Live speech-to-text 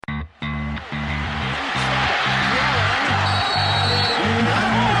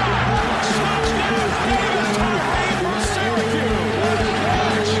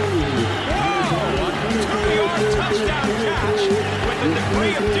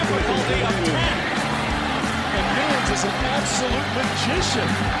difficulty of 10. And Nunes is an absolute magician.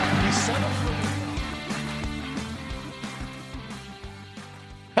 He's set up for...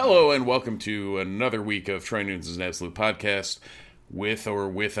 Hello and welcome to another week of Troy Nunes' Absolute Podcast, with or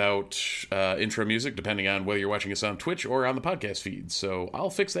without intro music, depending on whether you're watching us on Twitch or on the podcast feed. So I'll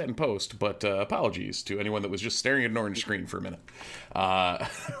fix that in post, but apologies to anyone that was just staring at an orange screen for a minute.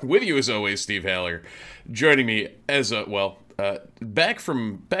 With you as always, Steve Haller. Joining me as back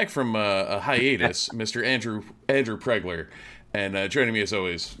from a hiatus, Mr. Andrew Pregler, and joining me as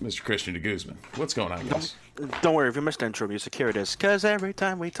always, Mr. Christian de Guzman. What's going on, guys? Don't worry, if you missed the intro music, here it is. 'Cause every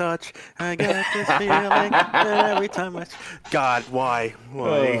time we touch, I get this feeling. Every time God, why?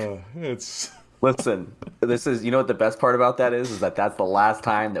 Listen, this is, you know what the best part about that is that that's the last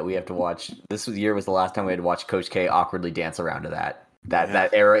time that we have to watch. This year was the last time we had to watch Coach K awkwardly dance around to that.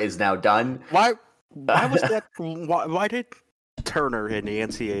 That era is now done. Why was that? Why did Turner in the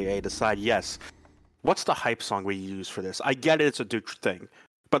NCAA decide, yes, what's the hype song we use for this? I get it, it's a Duke thing.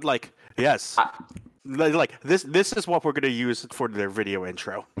 But, yes. This is what we're going to use for their video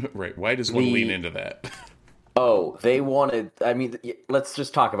intro. Right. Why does one lean into that? Oh, they wanted... I mean, let's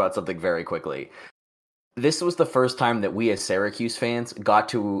just talk about something very quickly. This was the first time that we as Syracuse fans got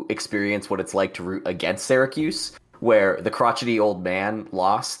to experience what it's like to root against Syracuse, where the crotchety old man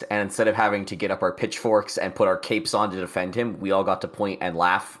lost, and instead of having to get up our pitchforks and put our capes on to defend him, we all got to point and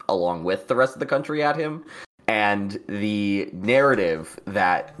laugh along with the rest of the country at him. And the narrative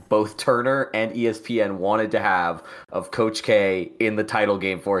that both Turner and ESPN wanted to have of Coach K in the title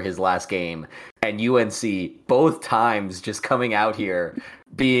game for his last game, and UNC both times just coming out here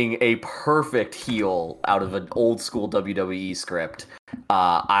being a perfect heel out of an old school WWE script.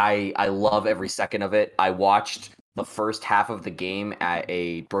 I love every second of it. I watched the first half of the game at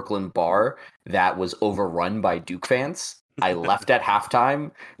a Brooklyn bar that was overrun by Duke fans. I left at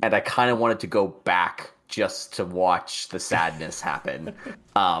halftime, and I kind of wanted to go back just to watch the sadness happen.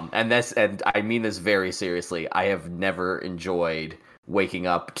 And I mean this very seriously. I have never enjoyed waking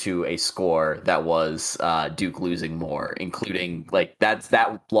up to a score that was Duke losing more, including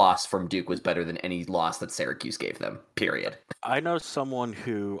that loss from Duke was better than any loss that Syracuse gave them, period. I know someone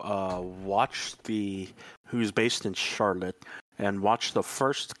who who's based in Charlotte, and watched the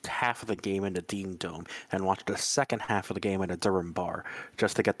first half of the game in the Dean Dome, and watched the second half of the game in a Durham bar,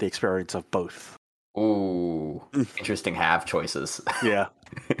 just to get the experience of both. Ooh, interesting have choices. Yeah.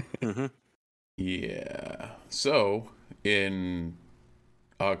 Mm-hmm. Yeah. So, in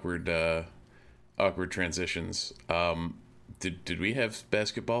awkward transitions, did we have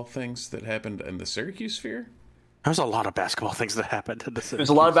basketball things that happened in the Syracuse sphere? There's a lot of basketball things that happened in the Syracuse There's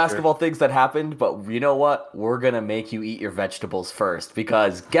a lot of basketball things that happened, but you know what? We're going to make you eat your vegetables first,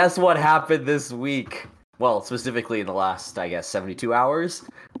 because guess what happened this week? Well, specifically in the last, 72 hours,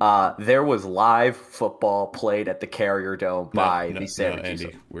 there was live football played at the Carrier Dome by the Syracuse. No,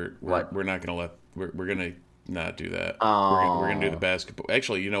 Andy, we're not going to we're going to not do that. We're going to do the basketball.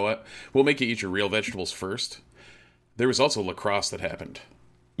 Actually, you know what? We'll make you eat your real vegetables first. There was also lacrosse that happened.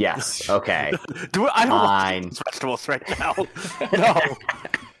 Yes. Okay. I don't want these vegetables right now. No.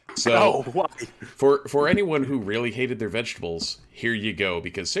 So, why? For anyone who really hated their vegetables, here you go,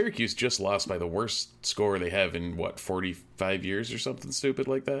 because Syracuse just lost by the worst score they have in, 45 years or something stupid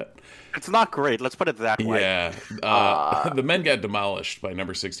like that? It's not great, let's put it that way. Yeah. The men got demolished by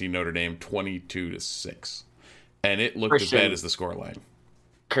number 16 Notre Dame 22-6. And it looked as bad as the scoreline.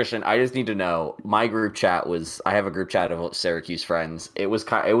 Christian, I just need to know, my group chat I have a group chat of Syracuse friends. It was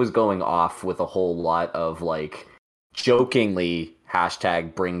going off with a whole lot of, jokingly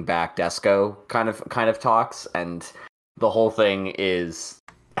hashtag bring back Desco kind of talks, and the whole thing is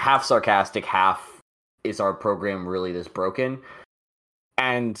half sarcastic, half is our program really this broken.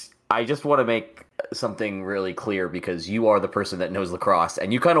 And I just want to make something really clear, because you are the person that knows lacrosse,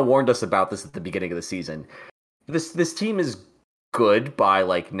 and you kind of warned us about this at the beginning of the season. This team is good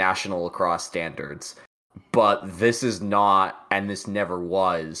by national lacrosse standards, but this is not, and this never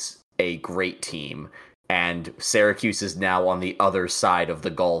was, a great team. And Syracuse is now on the other side of the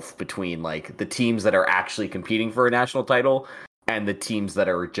gulf between the teams that are actually competing for a national title and the teams that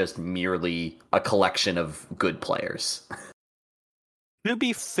are just merely a collection of good players. To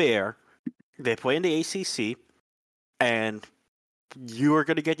be fair, they play in the ACC, and you are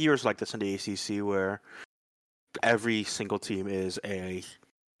going to get years like this in the ACC where every single team is a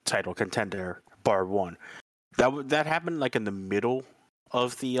title contender, bar one. That happened in the middle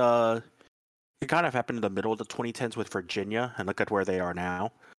of the it kind of happened in the middle of the 2010s with Virginia, and look at where they are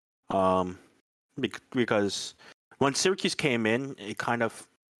now. Because when Syracuse came in, you kind of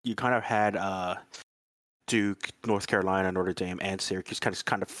had Duke, North Carolina, Notre Dame, and Syracuse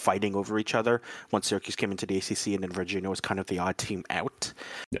kind of fighting over each other once Syracuse came into the ACC, and then Virginia was kind of the odd team out.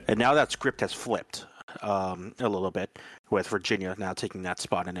 Yeah. And now that script has flipped a little bit, with Virginia now taking that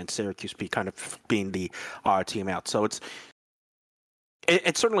spot, and then Syracuse being the odd team out. So it's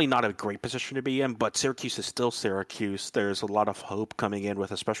certainly not a great position to be in, but Syracuse is still Syracuse. There's a lot of hope coming in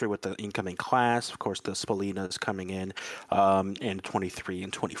especially with the incoming class. Of course, the Spalina is coming in 23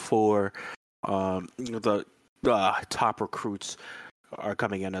 and 24. The top recruits are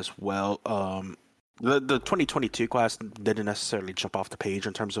coming in as well. The 2022 class didn't necessarily jump off the page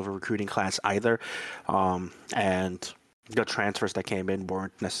in terms of a recruiting class either. And the transfers that came in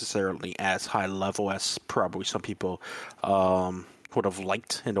weren't necessarily as high level as probably some people would have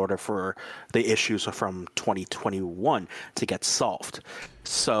liked in order for the issues from 2021 to get solved.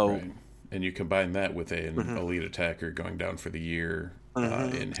 So, right. And you combine that with an elite attacker going down for the year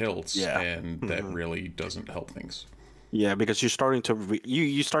in Hiltz, and that really doesn't help things. Yeah, because you're starting to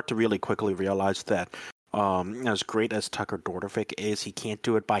you start to really quickly realize that as great as Tucker Dordevic is, he can't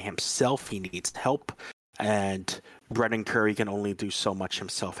do it by himself. He needs help, and Brennan Curry can only do so much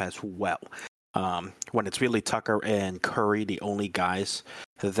himself as well. When it's really Tucker and Curry, the only guys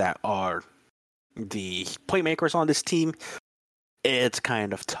that are the playmakers on this team, it's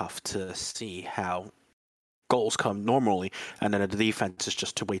kind of tough to see how goals come normally, and then the defense is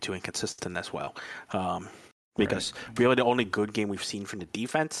just way too inconsistent as well. Because really the only good game we've seen from the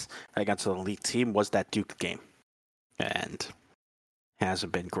defense against an elite team was that Duke game, and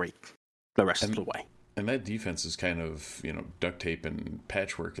hasn't been great the rest of the way. And that defense is kind of, duct tape and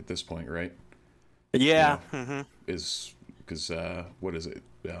patchwork at this point, right? Yeah. Is because what is it?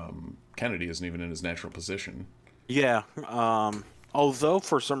 Kennedy isn't even in his natural position. Yeah. Although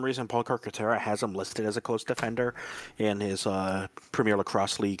for some reason Paul Carcaterra has him listed as a close defender in his Premier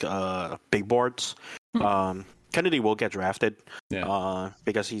Lacrosse League big boards. Kennedy will get drafted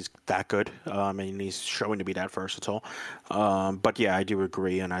because he's that good. And he's showing to be that versatile. But yeah, I do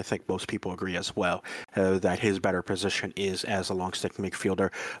agree, and I think most people agree as well, that his better position is as a long stick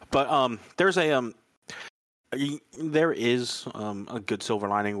midfielder. But there is a good silver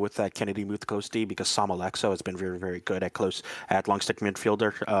lining with that Kennedy move to close D, because Sam Alexo has been very, very good at long stick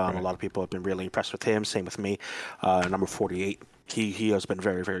midfielder. A lot of people have been really impressed with him. Same with me. Number 48. He has been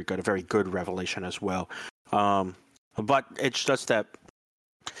very, very good. A very good revelation as well. But it's just that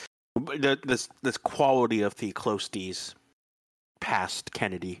this quality of the close Ds past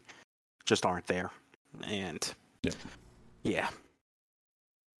Kennedy just aren't there. And yeah.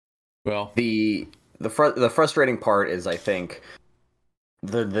 Well, the frustrating part is, I think,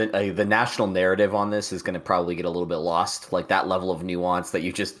 the national narrative on this is going to probably get a little bit lost. Like, that level of nuance that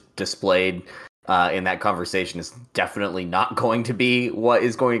you just displayed in that conversation is definitely not going to be what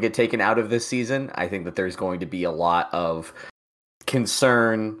is going to get taken out of this season. I think that there's going to be a lot of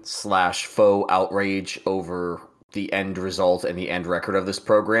concern / faux outrage over the end result and the end record of this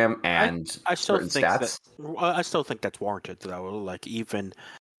program and I still certain think stats. I still think that's warranted, though. Like, even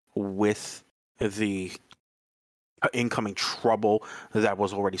with the incoming trouble that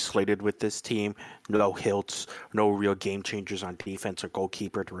was already slated with this team, no Hiltz, no real game changers on defense or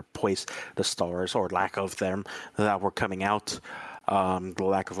goalkeeper to replace the stars or lack of them that were coming out, the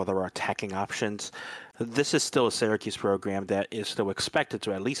lack of other attacking options. This is still a Syracuse program that is still expected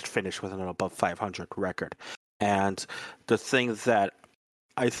to at least finish with an above 500 record. And the thing that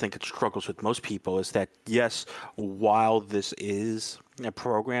I think it struggles with most people is that, yes, while this is a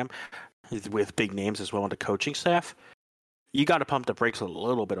program with big names as well on the coaching staff, you got to pump the brakes a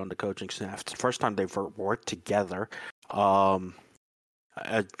little bit on the coaching staff. It's the first time they've worked together. So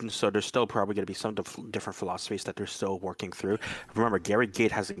there's still probably going to be some different philosophies that they're still working through. Remember, Gary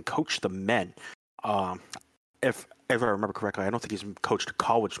Gait hasn't coached the men. If I remember correctly, I don't think he's coached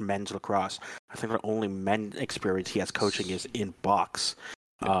college men's lacrosse. I think the only men experience he has coaching is in box.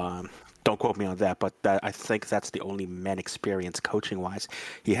 Don't quote me on that, but I think that's the only men experience coaching-wise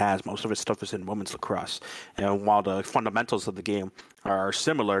he has. Most of his stuff is in women's lacrosse. And while the fundamentals of the game are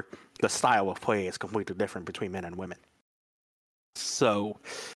similar, the style of play is completely different between men and women. So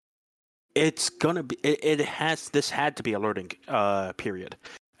it's gonna be. This had to be a learning period,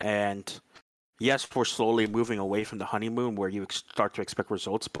 and yes, we're slowly moving away from the honeymoon where you start to expect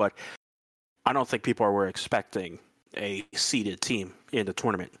results, but I don't think people were expecting a seeded team in the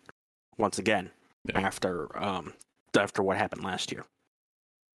tournament once again after what happened last year.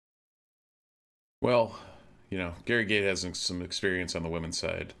 Well, Gary Gait has some experience on the women's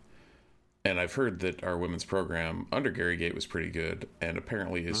side, and I've heard that our women's program under Gary Gait was pretty good, and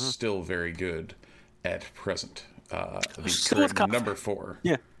apparently is still very good at present. Number 4.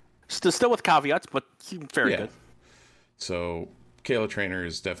 Yeah. Still with caveats, but very Yeah. good. So Kayla Trainer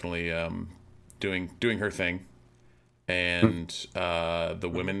is definitely doing her thing, and the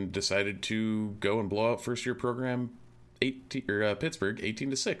women decided to go and blow out first year program Pittsburgh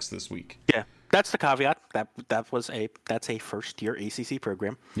 18-6 this week. Yeah, that's the caveat. That's a first year ACC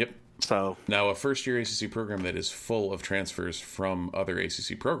program. Yep. So Now a first year ACC program that is full of transfers from other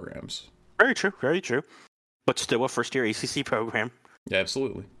ACC programs. very true. But still a first year ACC program.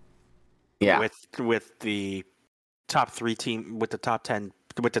 Absolutely. Yeah. With the top 3 team, with the top 10,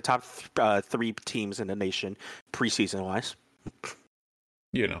 with the top 3 teams in the nation preseason wise.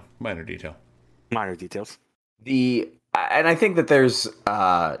 Minor detail. Minor details. And I think that there's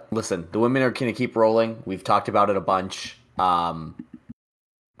listen, the women are going to keep rolling. We've talked about it a bunch.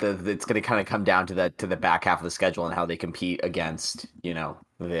 It's going to kind of come down to the back half of the schedule and how they compete against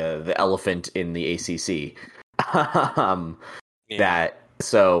the elephant in the ACC. I'm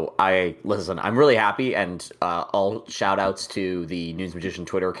really happy, and all shout outs to the News Magician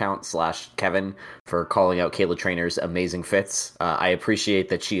Twitter account /Kevin for calling out Kayla Trainer's amazing fits. I appreciate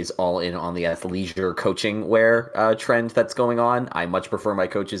that she is all in on the athleisure coaching wear trend that's going on. I much prefer my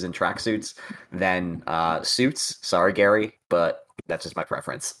coaches in tracksuits than suits. Sorry, Gary, but that's just my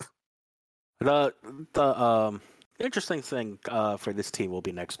preference. The interesting thing for this team will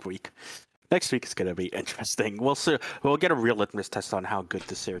be next week. Next week is going to be interesting. We'll get a real litmus test on how good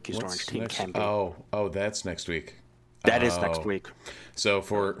the Syracuse Orange team can be. Oh, that's next week. That is next week. So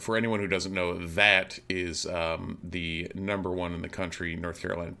for anyone who doesn't know, that is the number 1 in the country, North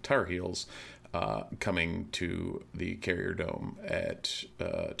Carolina Tar Heels, coming to the Carrier Dome at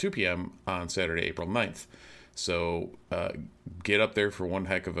 2 p.m. on Saturday, April 9th. So get up there for one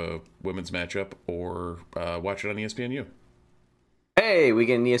heck of a women's matchup, or watch it on ESPNU. Hey, we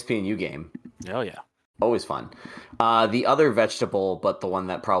get an ESPNU game. Oh, yeah. Always fun. The other vegetable, but the one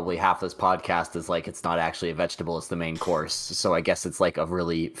that probably half this podcast is like it's not actually a vegetable, it's the main course. So I guess it's like a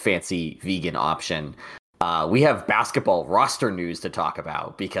really fancy vegan option. We have basketball roster news to talk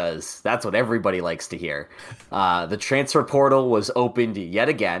about because that's what everybody likes to hear. The transfer portal was opened yet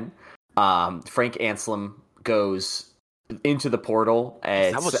again. Frank Anselm goes into the portal.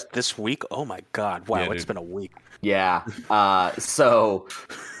 That was this week? Oh, my God. Wow, Yeah, it's been a week. Yeah. So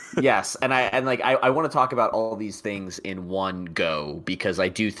yes, and I want to talk about all these things in one go because I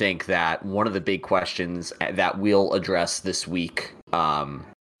do think that one of the big questions that we'll address this week,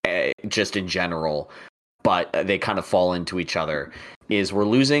 just in general, but they kind of fall into each other, is we're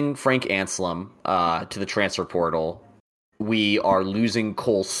losing Frank Anselm to the transfer portal. We are losing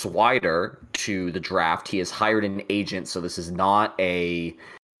Cole Swider to the draft. He has hired an agent, so this is not a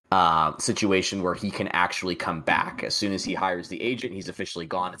situation where he can actually come back. As soon as he hires the agent, he's officially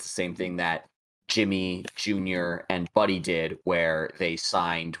gone. It's the same thing that Jimmy Jr. and Buddy did, where they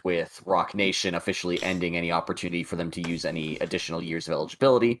signed with Rock Nation, officially ending any opportunity for them to use any additional years of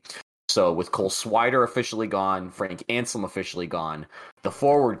eligibility. So with Cole Swider officially gone, Frank Anselm officially gone, the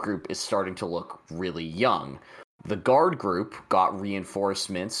forward group is starting to look really young. The guard group got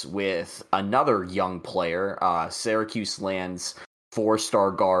reinforcements with another young player. Syracuse lands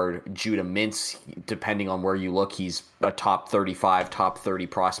 4-star guard Judah Mintz. Depending on where you look, he's a top 35, top 30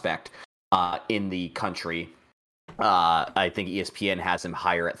 prospect in the country. I think ESPN has him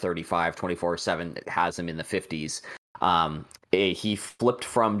higher at 35, 24/7 has him in the 50s. He flipped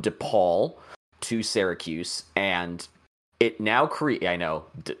from DePaul to Syracuse, and it now I know,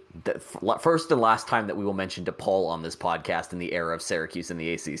 the first and last time that we will mention DePaul on this podcast in the era of Syracuse in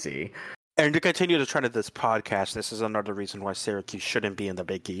the ACC. And to continue the trend of this podcast, this is another reason why Syracuse shouldn't be in the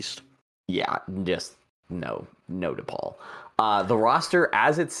Big East. Yeah, just no DePaul. The roster,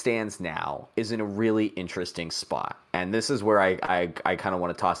 as it stands now, is in a really interesting spot. And this is where I kind of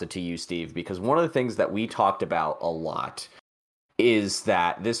want to toss it to you, Steve, because one of the things that we talked about a lot is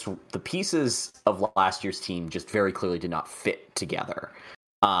that the pieces of last year's team just very clearly did not fit together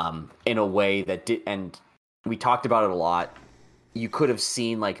in a way that did. And we talked about it a lot. You could have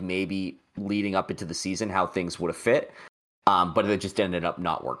seen, like, maybe leading up into the season how things would have fit, but it just ended up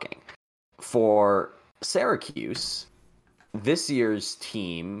not working. For Syracuse, this year's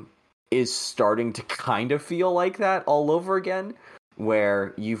team is starting to kind of feel like that all over again,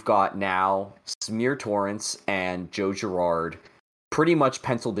 where you've got now Smear Torrance and Joe Girard pretty much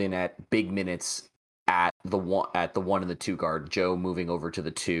penciled in at big minutes at the 1 and the 2 guard. Joe moving over to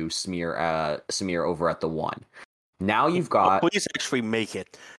the 2, Smear over at the 1. Now you've got. Please actually make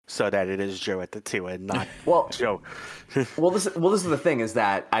it so that it is Joe at the 2 and not Joe. This is the thing, is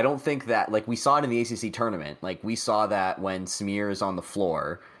that I don't think that, like, we saw it in the ACC tournament. Like, we saw that when Smear is on the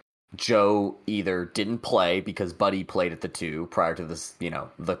floor, Joe either didn't play because Buddy played at the 2 prior to this,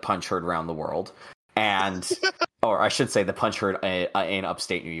 the punch heard around the world, and or I should say the punch heard in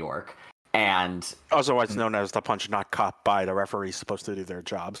upstate New York, and otherwise known as the punch not caught by the referees supposed to do their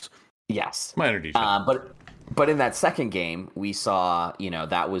jobs. Yes, minor detail. But in that second game, we saw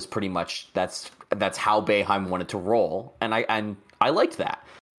that was pretty much that's how Boeheim wanted to roll, and I liked that.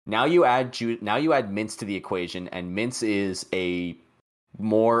 Now you add Mintz to the equation, and Mintz is a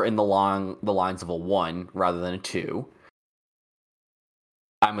more in the lines of a 1 rather than a 2.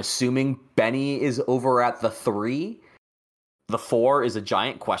 I'm assuming Benny is over at the 3. The 4 is a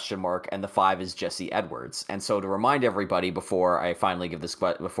giant question mark, and the 5 is Jesse Edwards. And so to remind everybody before I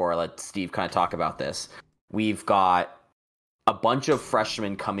let Steve kind of talk about this, we've got a bunch of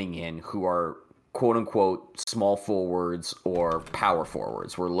freshmen coming in who are quote-unquote small forwards or power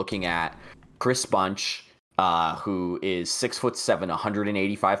forwards. We're looking at Chris Bunch, who is 6'7",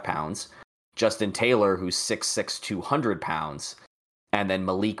 185 pounds. Justin Taylor, who's 6'6", 200 pounds. And then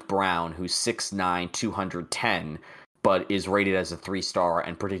Malik Brown, who's 6'9", 210, but is rated as a 3-star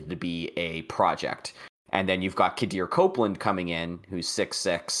and predicted to be a project. And then you've got Kadir Copeland coming in, who's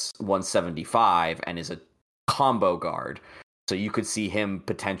 6'6", 175, and is a combo guard. So you could see him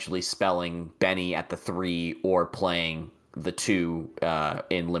potentially spelling Benny at the 3 or playing the 2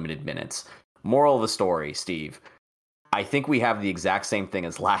 in limited minutes. Moral of the story, Steve, I think we have the exact same thing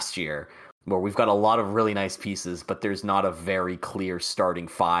as last year, where we've got a lot of really nice pieces, but there's not a very clear starting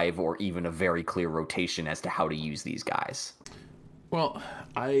 5 or even a very clear rotation as to how to use these guys. Well,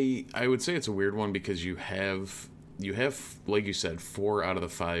 I would say it's a weird one because you have like you said, 4 out of the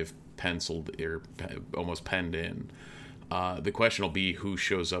 5 penciled or almost penned in. The question will be who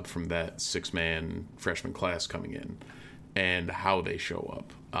shows up from that 6-man freshman class coming in and how they show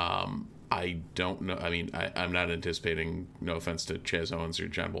up. I don't know. I mean, I'm not anticipating, no offense to Chaz Owens or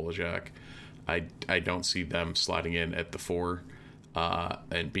John Bolajak, I don't see them sliding in at the 4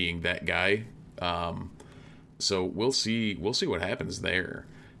 and being that guy. So we'll see what happens there.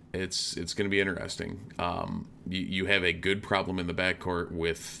 It's going to be interesting. You have a good problem in the backcourt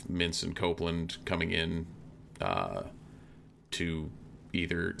with Mintz and Copeland coming in to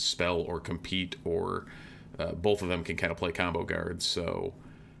either spell or compete, or both of them can kind of play combo guards. So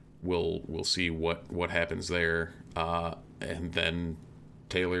we'll see what happens there. And then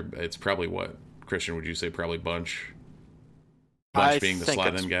Taylor, it's probably what, Christian, would you say probably Bunch being the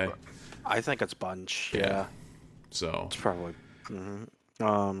slide-in guy? I think it's Bunch, yeah. So it's probably... Mm-hmm.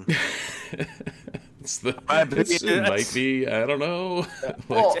 It might be. I don't know.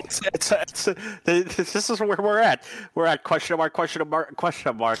 Well, this is where we're at. We're at question mark.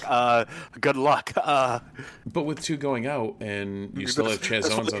 Good luck. But with 2 going out, and you still have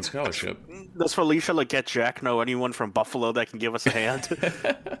Chaz Owens on scholarship. Does Felicia get Jack know anyone from Buffalo that can give us a hand?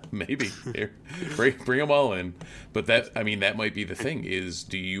 Maybe. Here, bring them all in. But that might be the thing. Is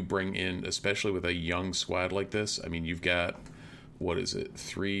do you bring in, especially with a young squad like this? I mean, you've got, what is it,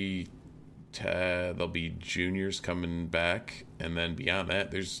 3? There'll be juniors coming back, and then beyond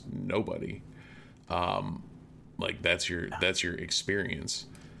that, there's nobody. That's your experience.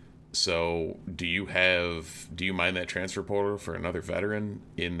 So do you mind that transfer portal for another veteran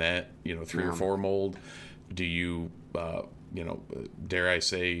in that 3 or 4 mold? Do you dare I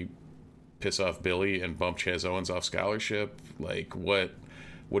say, piss off Billy and bump Chaz Owens off scholarship? Like what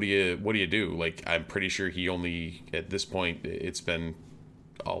do you do? Like, I'm pretty sure he only, at this point, it's been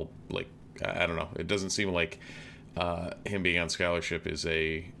all like, I don't know. It doesn't seem like him being on scholarship is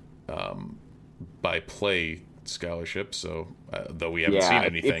a by play scholarship. So though we haven't seen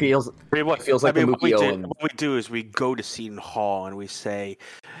anything, it feels like what we do is we go to Seton Hall and we say,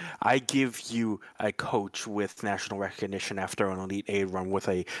 I give you a coach with national recognition after an Elite 8 run with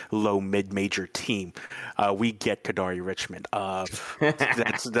a low mid-major team. We get Kadari Richmond.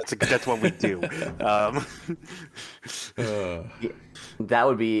 That's what we do. That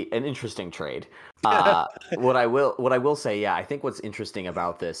would be an interesting trade. What I will say, I think what's interesting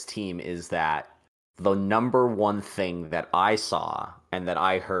about this team is that the number one thing that I saw and that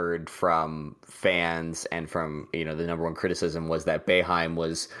I heard from fans and from the number one criticism was that Boeheim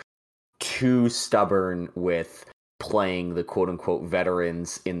was too stubborn with playing the quote unquote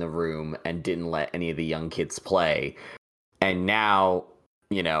veterans in the room and didn't let any of the young kids play. And now,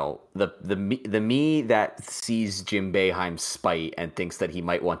 the me that sees Jim Boeheim's spite and thinks that he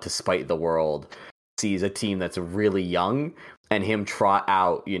might want to spite the world sees a team that's really young and him trot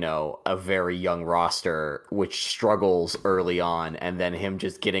out, a very young roster which struggles early on, and then him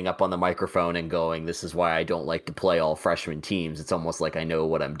just getting up on the microphone and going, this is why I don't like to play all freshman teams. It's almost like I know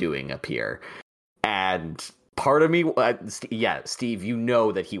what I'm doing up here. And Part of me, Steve, you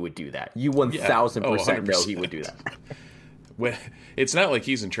know that he would do that. You 1,000% know he would do that. Well, it's not like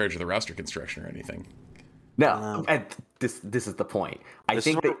he's in charge of the roster construction or anything. No, and this is the point. This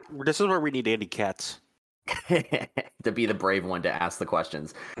is where we need Andy Katz to be the brave one to ask the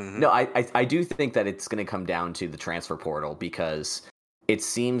questions. Mm-hmm. No, I do think that it's going to come down to the transfer portal, because it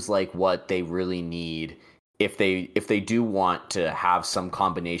seems like what they really need, if they do want to have some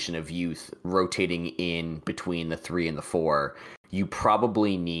combination of youth rotating in between the 3 and the 4, you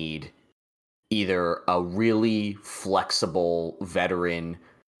probably need either a really flexible veteran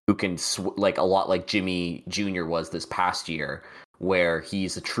who can like a lot like Jimmy Jr. was this past year, where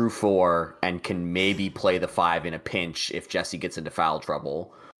he's a true 4 and can maybe play the 5 in a pinch if Jesse gets into foul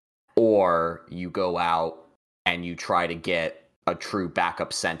trouble, or you go out and you try to get a true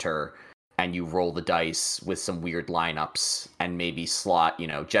backup center and you roll the dice with some weird lineups and maybe slot,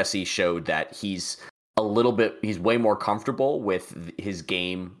 Jesse showed that he's way more comfortable with his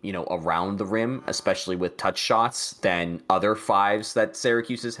game, around the rim, especially with touch shots, than other 5s that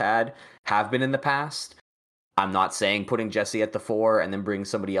Syracuse have been in the past. I'm not saying putting Jesse at the 4 and then bring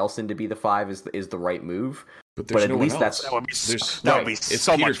somebody else in to be the 5 is the right move. But there's no at least one else. That would be It's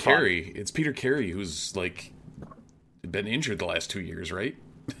so Peter much fun. Carey. It's Peter Carey who's like been injured the last 2 years, right?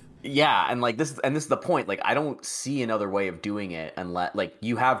 Yeah, and this is the point. Like, I don't see another way of doing it unless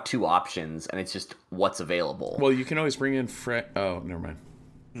you have 2 options, and it's just what's available. Well, you can always bring in Oh, never mind.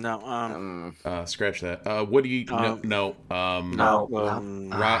 No. Scratch that. What do you? No.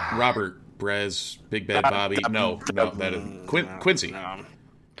 Robert Brez, Big Bad Bobby. No, that is Quincy.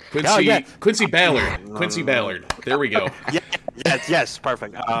 Quincy Ballard. Quincy Ballard. There we go. Yes,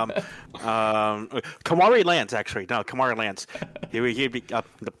 perfect. Kamari Lance, actually. No, Kamari Lance. He'd be up.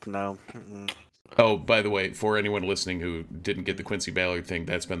 No. Oh, by the way, for anyone listening who didn't get the Quincy Ballard thing,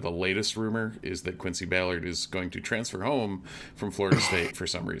 that's been the latest rumor, is that Quincy Ballard is going to transfer home from Florida State for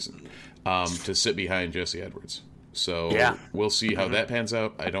some reason, to sit behind Jesse Edwards. So we'll see how that pans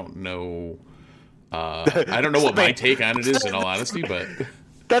out. I don't know. I don't know what my take on it is, in all honesty, but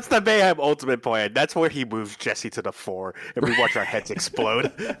that's the Mayhem Ultimate plan. That's where he moves Jesse to the 4, and we watch our heads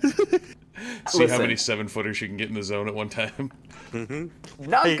explode. See how many 7-footers you can get in the zone at one time. Mm-hmm.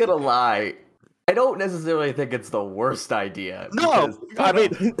 Not gonna lie, I don't necessarily think it's the worst idea. No,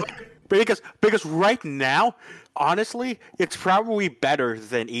 because right now, honestly, it's probably better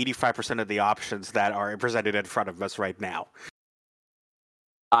than 85% of the options that are presented in front of us right now.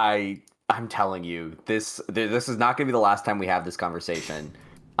 I'm telling you, this is not going to be the last time we have this conversation.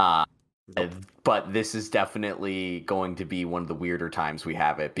 But this is definitely going to be one of the weirder times we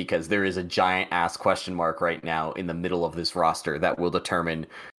have it, because there is a giant ass question mark right now in the middle of this roster that will determine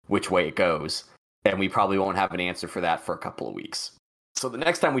which way it goes. And we probably won't have an answer for that for a couple of weeks. So the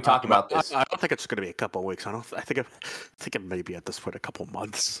next time we talk about this, I don't think it's going to be a couple of weeks. I think it may be at this point a couple of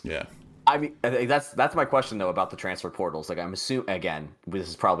months. Yeah. I mean, I think that's my question though about the transfer portals. Like, I'm assuming, again, this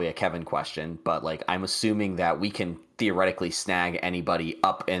is probably a Kevin question, but I'm assuming that we can theoretically snag anybody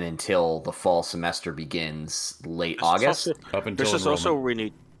up and until the fall semester begins late August. Up until this is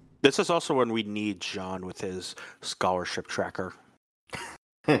also when we need John with his scholarship tracker.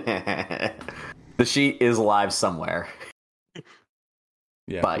 The sheet is live somewhere.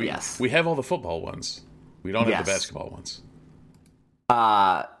 Yeah, but yes, we have all the football ones. We don't have the basketball ones.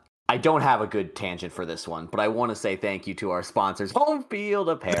 I don't have a good tangent for this one, but I want to say thank you to our sponsors, Home Field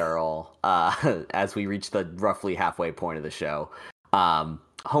Apparel, as we reach the roughly halfway point of the show.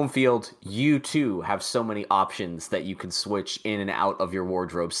 Home Field, you too have so many options that you can switch in and out of your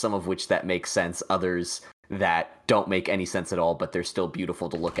wardrobe, some of which that make sense, others that don't make any sense at all, but they're still beautiful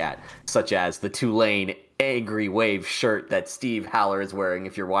to look at, such as the Tulane Angry Wave shirt that Steve Haller is wearing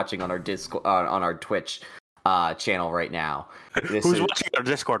if you're watching on our on our Twitch channel right now. Who's watching our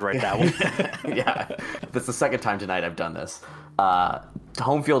Discord right now? Yeah, that's the second time tonight I've done this.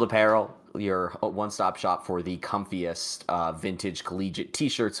 Home Field Apparel, your one-stop shop for the comfiest vintage collegiate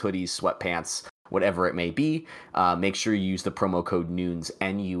t-shirts, hoodies, sweatpants, whatever it may be. Make sure you use the promo code NUNES,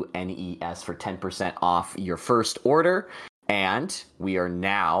 NUNES, for 10% off your first order. And we are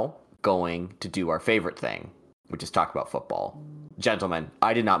now going to do our favorite thing, which is talk about football. Gentlemen,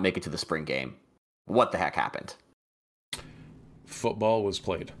 I did not make it to the spring game. What the heck happened? Football was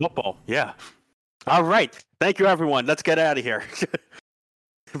played. Football, yeah. All right. Thank you, everyone. Let's get out of here.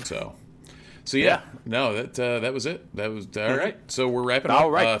 So yeah. No, that was it. That was all right. So we're wrapping up.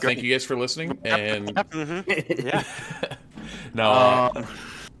 All right. Thank you guys for listening. And Yeah. No,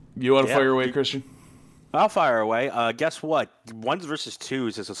 you want to fire away, Christian? I'll fire away. Guess what? 1s versus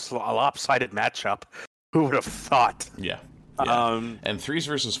 2s is a lopsided matchup. Who would have thought? Yeah. And 3s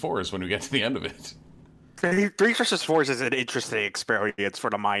versus 4s when we get to the end of it. 3 versus 4 is an interesting experience for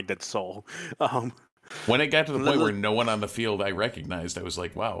the mind and soul. When it got to the point where no one on the field I recognized, I was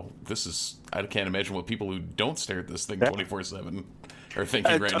like, wow, I can't imagine what people who don't stare at this thing 24/7 are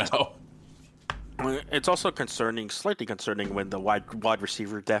thinking right now. It's also slightly concerning when the wide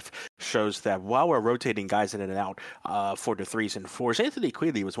receiver depth shows that while we're rotating guys in and out for the 3s and 4s, Anthony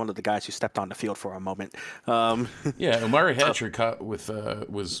Queeley was one of the guys who stepped on the field for a moment. Yeah, Omari Hatcher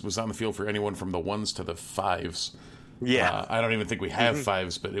was on the field for anyone from the 1s to the 5s. Yeah. I don't even think we have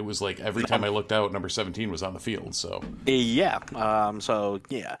 5s, but it was like every time I looked out, number 17 was on the field. So yeah.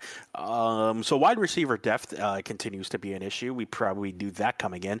 So wide receiver depth continues to be an issue. We probably knew that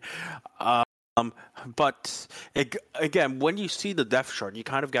coming in. But again, when you see the depth chart, you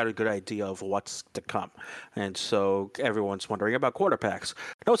kind of got a good idea of what's to come. And so everyone's wondering about quarterbacks.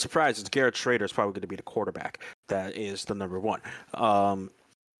 No surprise, Garrett Schrader is probably going to be the quarterback. That is the number one.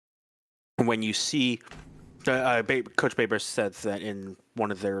 When you see Coach Baber said that in one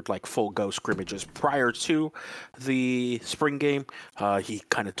of their full go scrimmages prior to the spring game, he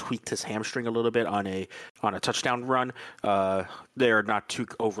kind of tweaked his hamstring a little bit on a touchdown run. They're not too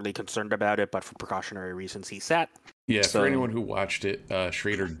overly concerned about it, but for precautionary reasons, he sat. Yeah, for anyone who watched it,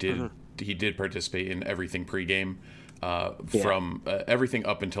 Schrader did participate in everything pregame. From everything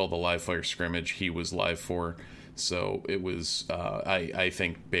up until the live fire scrimmage, he was live for. So it was. I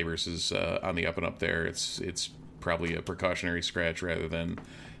think Babers is on the up and up there. It's probably a precautionary scratch rather than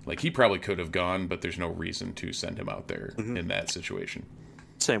he probably could have gone, but there's no reason to send him out there in that situation.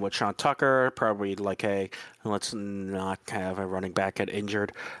 Same with Sean Tucker. Probably let's not have a running back get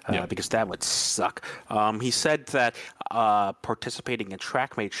injured because that would suck. He said that participating in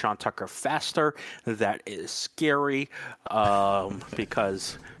track made Sean Tucker faster. That is scary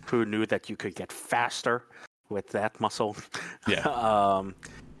because who knew that you could get faster with that muscle? Yeah.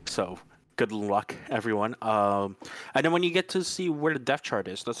 So good luck, everyone. And then when you get to see where the depth chart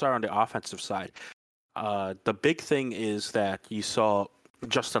is, let's start on the offensive side. The big thing is that you saw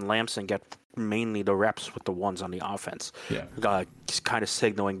Justin Lamson get mainly the reps with the ones on the offense. Yeah. Kind of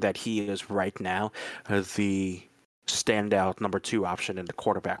signaling that he is right now the standout number 2 option in the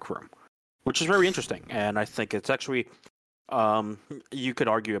quarterback room, which is very interesting. And I think it's actually, you could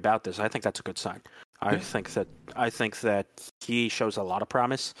argue about this. I think that's a good sign. I think that he shows a lot of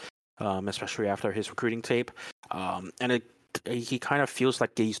promise, especially after his recruiting tape. And he kind of feels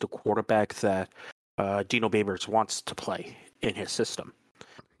like he's the quarterback that Dino Babers wants to play in his system.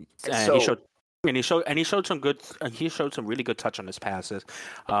 And he showed some really good touch on his passes.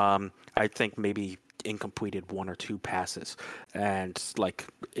 I think maybe incompleted 1 or 2 passes, and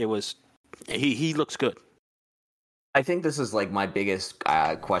he looks good. I think this is my biggest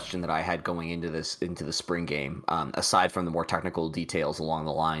question that I had going into the spring game, aside from the more technical details along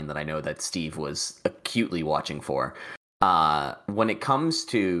the line that I know that Steve was acutely watching for. When it comes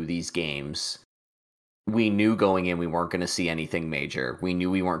to these games, we knew going in we weren't going to see anything major. We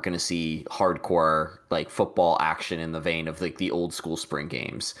knew we weren't going to see hardcore football action in the vein of the old school spring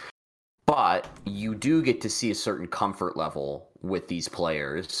games. But you do get to see a certain comfort level with these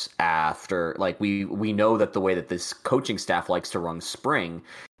players after we know that the way that this coaching staff likes to run spring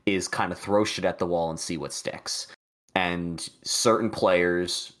is kind of throw shit at the wall and see what sticks. And certain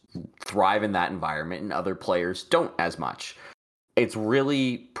players thrive in that environment and other players don't as much. It's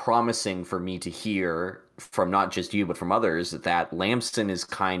really promising for me to hear from not just you, but from others that Lamson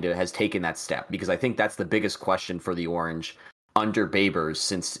has taken that step, because I think that's the biggest question for the Orange under Babers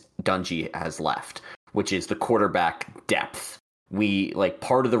since Dungy has left, which is the quarterback depth.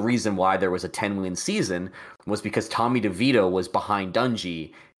 Part of the reason why there was a 10-win season was because Tommy DeVito was behind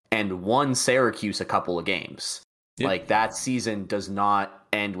Dungy and won Syracuse a couple of games. Yep. That season does not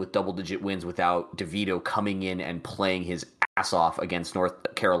end with double-digit wins without DeVito coming in and playing his ass off against North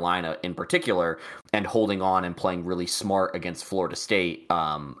Carolina in particular and holding on and playing really smart against Florida State.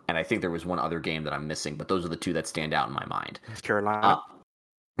 And I think there was one other game that I'm missing, but those are the 2 that stand out in my mind. Carolina?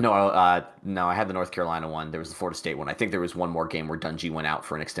 No, I had the North Carolina one. There was the Florida State one. I think there was one more game where Dungy went out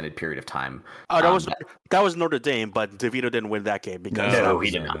for an extended period of time. Oh, that was Notre Dame, but DeVito didn't win that game because he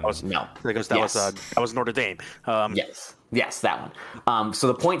did not. Because that was Notre Dame. Yes, that one. So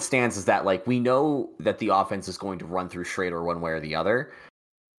the point stands is that we know that the offense is going to run through Schrader one way or the other.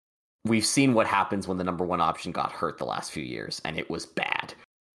 We've seen what happens when the number 1 option got hurt the last few years, and it was bad.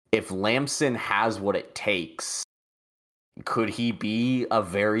 If Lamson has what it takes, could he be a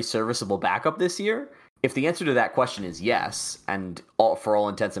very serviceable backup this year? If the answer to that question is yes, and for all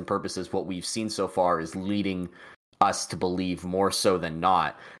intents and purposes, what we've seen so far is leading us to believe more so than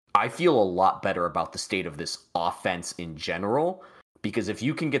not, I feel a lot better about the state of this offense in general, Because if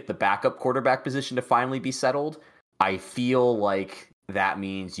you can get the backup quarterback position to finally be settled, I feel like that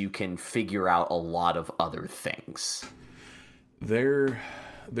means you can figure out a lot of other things. There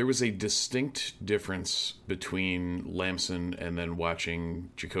was a distinct difference between Lamson and then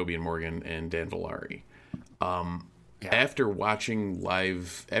watching Jacobian Morgan and Dan Villari. After watching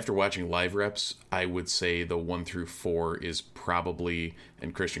live reps, I would say the 1 through 4 is probably,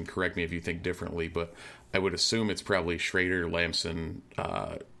 and Christian, correct me if you think differently, but I would assume it's probably Schrader, Lamson,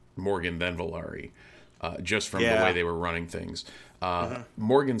 Morgan, then Villari, just from the way they were running things.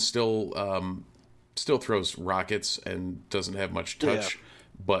 Morgan still throws rockets and doesn't have much touch,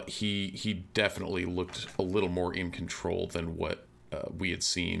 but he definitely looked a little more in control than what we had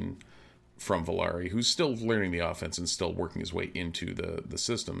seen from Villari, who's still learning the offense and still working his way into the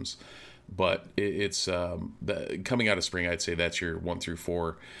systems. But it's coming out of spring, I'd say that's your 1 through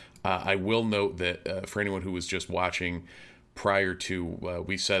 4. I will note that for anyone who was just watching prior to,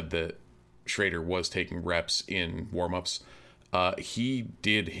 we said that Schrader was taking reps in warmups. He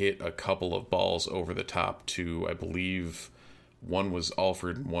did hit a couple of balls over the top to, I believe, one was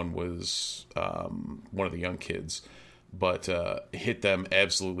Alfred and one was one of the young kids. But hit them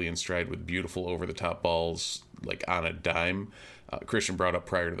absolutely in stride with beautiful over-the-top balls, like on a dime. Christian brought up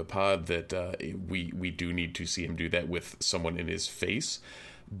prior to the pod that we do need to see him do that with someone in his face.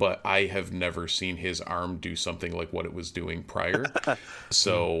 But I have never seen his arm do something like what it was doing prior.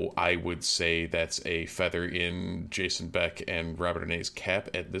 So I would say that's a feather in Jason Beck and Robert Anae's cap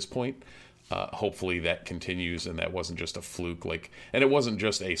at this point. Hopefully that continues and that wasn't just a fluke. And it wasn't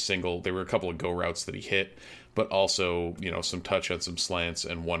just a single. There were a couple of go routes that he hit, but also, some touch on some slants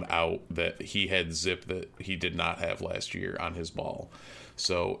and one out that he had zip that he did not have last year on his ball.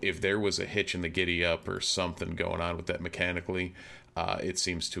 So if there was a hitch in the giddy up or something going on with that mechanically, it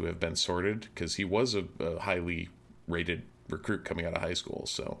seems to have been sorted because he was a highly rated recruit coming out of high school.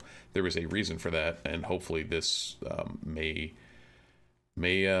 So there was a reason for that. And hopefully this may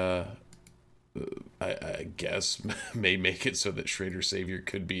I guess may make it so that Schrader Savior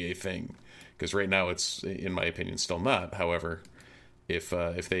could be a thing. Because right now it's, in my opinion, still not. However, if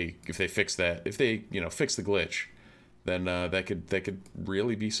they fix that, if they fix the glitch, then that could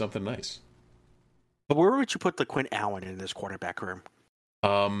really be something nice. But where would you put the Quinn Allen in this quarterback room?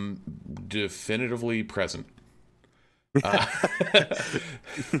 Definitively present.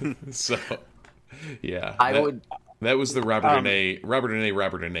 So, yeah, that was the Robert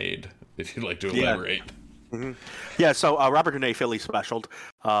Anae, if you'd like to elaborate. Mm-hmm. Yeah, so Robert Anae Philly specialed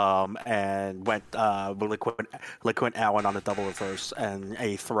and went with LeQuint Allen on a double reverse and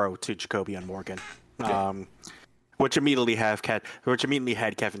a throw to Jacobian Morgan, which immediately had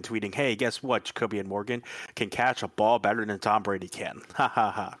Kevin tweeting, "Hey, guess what? Jacobian Morgan can catch a ball better than Tom Brady can." Ha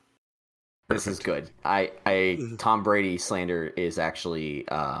ha ha. This is good. Tom Brady slander is actually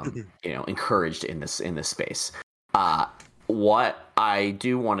encouraged in this space. What I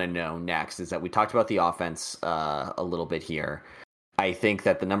do want to know next is that we talked about the offense a little bit here. I think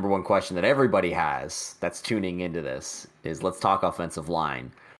that the number one question that everybody has that's tuning into this is, let's talk offensive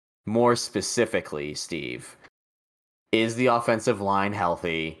line. More specifically, Steve, is the offensive line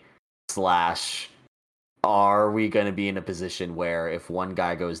healthy? Are we going to be in a position where if one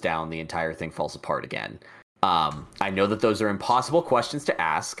guy goes down, the entire thing falls apart again? I know that those are impossible questions to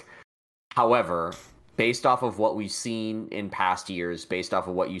ask. However, based off of what we've seen in past years, based off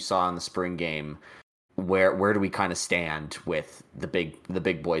of what you saw in the spring game, where do we kind of stand with the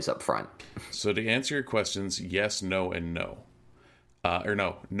big boys up front? So to answer your questions, yes, no, and no.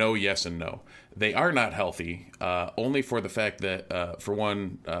 No, yes, and no. They are not healthy, only for the fact that, for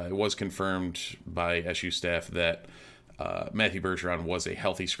one, it was confirmed by SU staff that Matthew Bergeron was a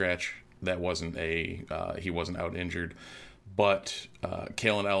healthy scratch. That wasn't he wasn't out injured. But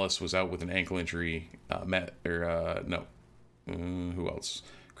Kalen Ellis was out with an ankle injury. Who else?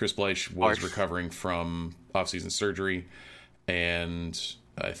 Chris Bleich was recovering from offseason surgery, and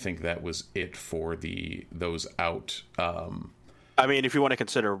I think that was it for those out. I mean, if you want to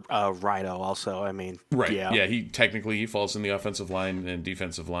consider Rhino also, I mean, right? Yeah, he falls in the offensive line and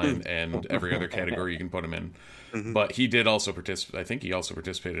defensive line and every other category you can put him in. Mm-hmm. But he did also participate. I think he also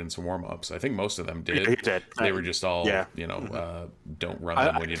participated in some warm-ups. I think most of them did. He did. They were just all, don't run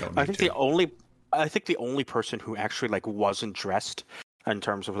them when you don't need to. I think the only person who actually wasn't dressed in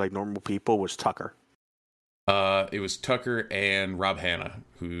terms of normal people was Tucker. It was Tucker and Rob Hanna,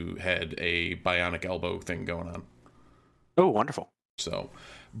 who had a bionic elbow thing going on. Oh, wonderful. So,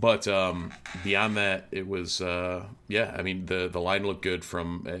 but beyond that, it was I mean the line looked good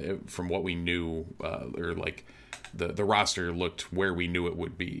from what we knew, the roster looked where we knew it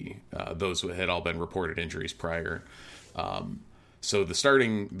would be. Those had all been reported injuries prior. So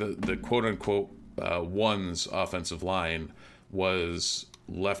the quote unquote ones offensive line was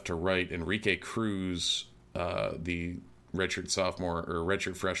left to right. Enrique Cruz, the redshirt sophomore or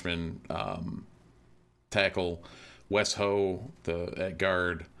redshirt freshman tackle, Wes Ho at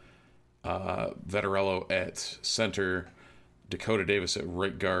guard, Vettorello at center, Dakota Davis at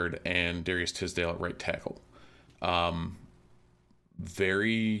right guard, and Darius Tisdale at right tackle.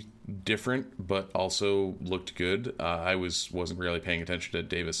 Very different, but also looked good. I wasn't really paying attention to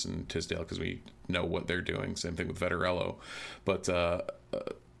Davis and Tisdale because we know what they're doing. Same thing with Vettorello, but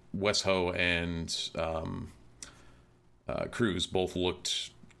Wes Ho and Cruz both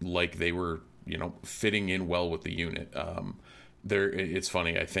looked like they were, fitting in well with the unit. It's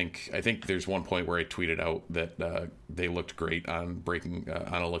funny. I think there's one point where I tweeted out that they looked great on breaking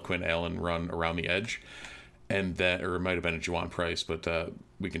on a LaQuinn Allen run around the edge. And that, or it might have been a Juwan Price, but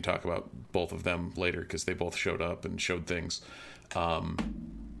we can talk about both of them later because they both showed up and showed things.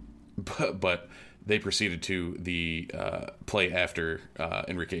 But they proceeded to the play after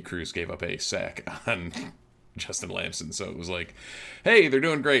Enrique Cruz gave up a sack on Justin Lamson. So it was like, hey, they're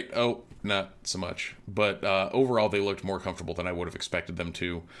doing great. Oh, not so much. But overall, they looked more comfortable than I would have expected them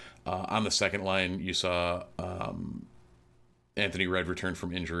to. On the second line, you saw Anthony Red return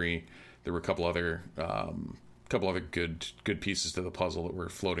from injury. There were a couple other good pieces to the puzzle that were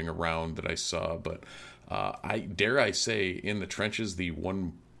floating around that I saw, but I say in the trenches, the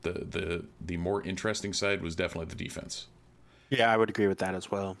more interesting side was definitely the defense. Yeah, I would agree with that as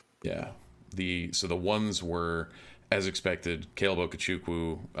well. Yeah, the ones were, as expected, Caleb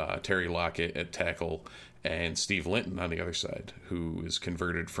Okechukwu, Terry Lockett at tackle, and Steve Linton on the other side, who is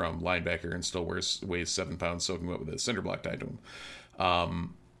converted from linebacker and still weighs 7 pounds, soaking wet with a cinder block tied to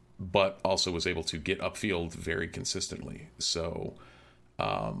him. But also was able to get upfield very consistently. So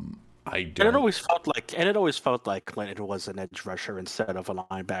And it always felt like Linton was an edge rusher instead of a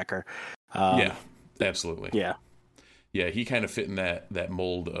linebacker. Yeah, absolutely. Yeah. Yeah, he kind of fit in that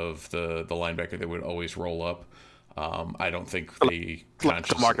mold of the linebacker that would always roll up. I don't think they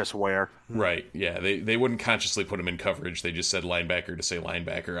consciously... Marcus Ware. Right, yeah. They wouldn't consciously put him in coverage. They just said linebacker to say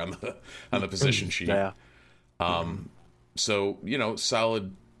linebacker on the position sheet. Yeah. So,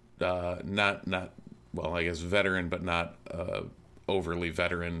 solid, not well, I guess veteran, but not overly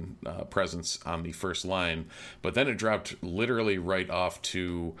veteran presence on the first line. But then it dropped literally right off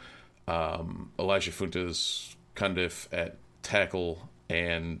to Elijah Funtas Cundiff at tackle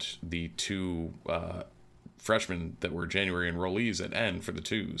and the two freshmen that were January enrollees at end for the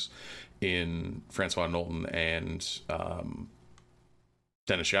twos in Francois Knowlton and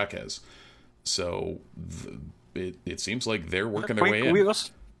Dennis Jaquez. So it seems like they're working their way in.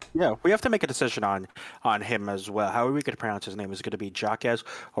 We have to make a decision on him as well. How are we going to pronounce his name? Is it going to be Jaquez,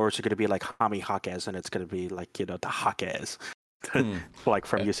 or is it going to be like Hami Jaquez, and it's going to be like, the Jaquez, like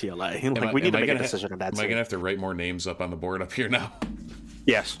from UCLA? We need to make a decision on that. Am I going to have to write more names up on the board up here now?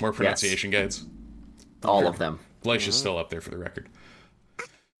 Yes. More pronunciation guides? All of them. Blyche is still up there for the record.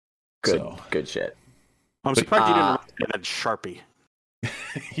 Good shit. I'm surprised you didn't write it in Sharpie.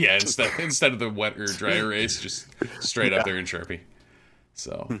 Yeah, instead of the wet or dry erase, just straight up there in Sharpie.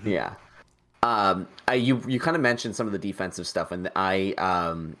 So yeah, you kind of mentioned some of the defensive stuff, and I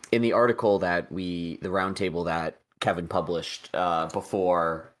in the article the roundtable that Kevin published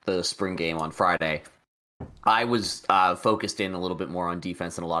before the spring game on Friday, I was focused in a little bit more on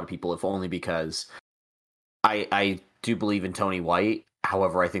defense than a lot of people, if only because I do believe in Tony White.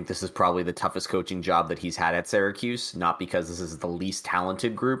 However, I think this is probably the toughest coaching job that he's had at Syracuse, not because this is the least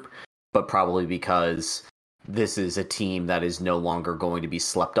talented group, but probably because this is a team that is no longer going to be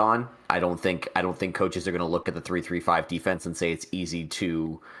slept on. I don't think coaches are going to look at the 3-3-5 defense and say it's easy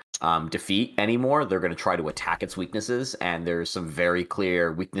to defeat anymore. They're going to try to attack its weaknesses, and there's some very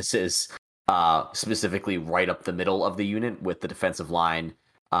clear weaknesses, specifically right up the middle of the unit with the defensive line.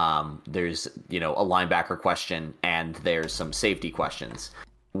 There's a linebacker question, and there's some safety questions.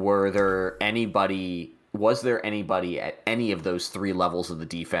 Was there anybody at any of those three levels of the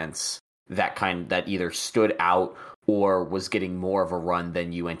defense that either stood out or was getting more of a run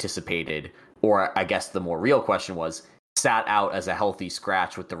than you anticipated? Or I guess the more real question was, sat out as a healthy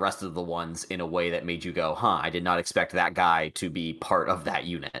scratch with the rest of the ones in a way that made you go, I did not expect that guy to be part of that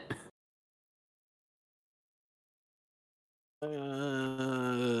unit.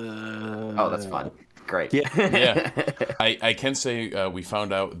 Oh, that's fun. Great. Yeah. I can say we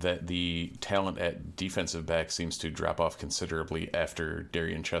found out that the talent at defensive back seems to drop off considerably after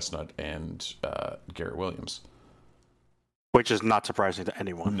Darian Chestnut and Garrett Williams. Which is not surprising to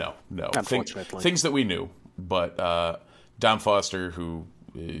anyone. No. Unfortunately. Things that we knew. But Dom Foster, who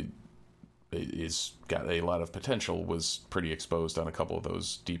is got a lot of potential, was pretty exposed on a couple of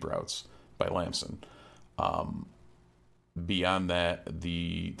those deep routes by Lamson. Beyond that,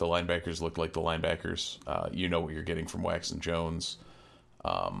 the linebackers look like the linebackers. You know what you're getting from Wax and Jones.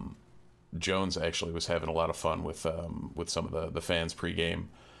 Jones actually was having a lot of fun with some of the fans pregame,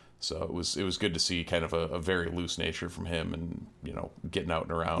 so it was good to see kind of a very loose nature from him, and getting out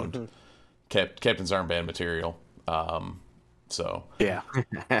and around. Mm-hmm. Captain's armband material. So yeah.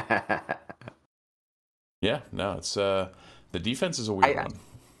 Yeah, no, it's the defense is a weird one.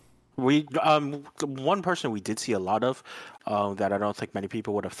 We one person we did see a lot of that I don't think many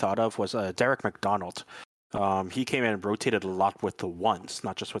people would have thought of was Derek McDonald. He came in and rotated a lot with the ones,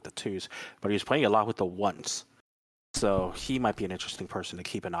 not just with the twos, but he was playing a lot with the ones. So he might be an interesting person to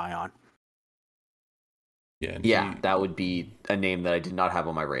keep an eye on. Yeah, that would be a name that I did not have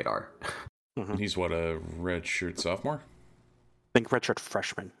on my radar. Mm-hmm. He's what, a redshirt sophomore? I think redshirt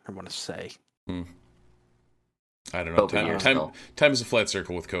freshman, I want to say. I don't know. Time is a flat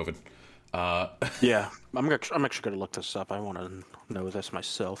circle with COVID. Yeah, I'm actually going to look this up. I want to know this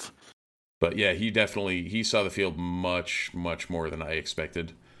myself. But yeah, he saw the field much, much more than I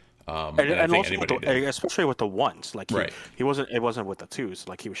expected. And also especially with the ones, like he wasn't. It wasn't with the twos.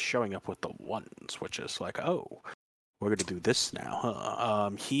 Like he was showing up with the ones, which is like, oh, we're going to do this now.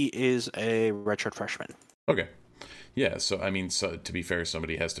 Huh? He is a redshirt freshman. Okay, yeah. So I mean, to be fair,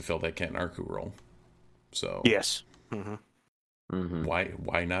 somebody has to fill that Kenton Arku role. So yes. Mm-hmm. Mm-hmm.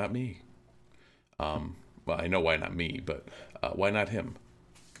 Why not me? Well, I know why not me, but why not him?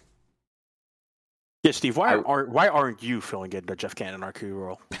 Yeah, Steve. Why aren't you filling in the Jeff Cannon Arku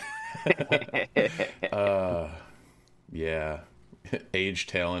role? Yeah, age,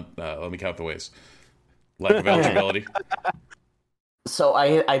 talent. Let me count the ways. Lack of eligibility. So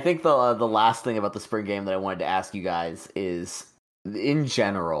I think the last thing about the spring game that I wanted to ask you guys is, in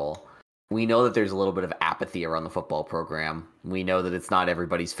general, we know that there's a little bit of apathy around the football program. We know that it's not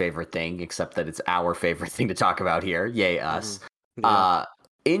everybody's favorite thing, except that it's our favorite thing to talk about here. Yay, us. Yeah.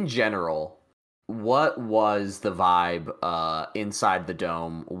 In general, what was the vibe inside the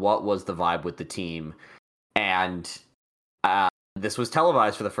dome? What was the vibe with the team? And this was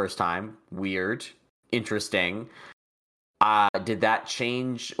televised for the first time. Weird. Interesting. Did that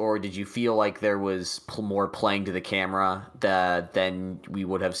change, or did you feel like there was more playing to the camera than we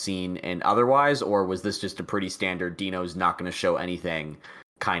would have seen in otherwise, or was this just a pretty standard Dino's not going to show anything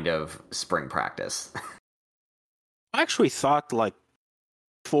kind of spring practice? I actually thought, like,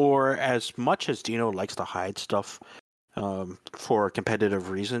 for as much as Dino likes to hide stuff for competitive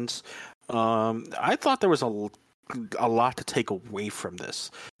reasons, I thought there was a lot to take away from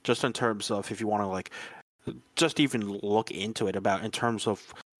this, just in terms of, if you want to, like, just even look into it, about in terms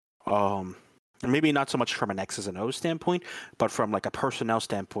of maybe not so much from an X's and O's standpoint, but from like a personnel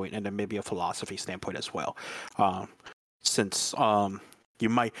standpoint, and then maybe a philosophy standpoint as well. Since who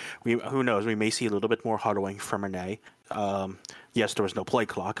knows, we may see a little bit more huddling from Renee. Yes, there was no play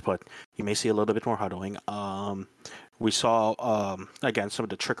clock, but you may see a little bit more huddling. We saw again some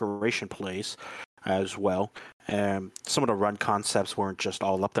of the trickeration plays as well. Some of the run concepts weren't just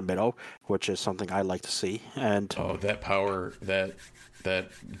all up the middle, which is something I like to see. And that power, that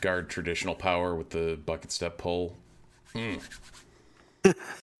guard traditional power with the bucket step pull.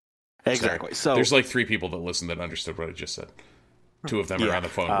 Exactly. Sorry. So there's like 3 people that listened that understood what I just said. 2 of them are on the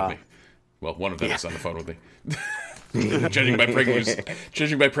phone with me. Well, one of them is on the phone with me. Judging by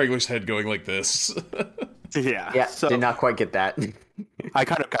Pregler's head going like this. Yeah. So, did not quite get that. I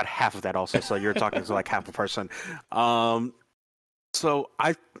kind of got half of that also, so you're talking to like half a person. So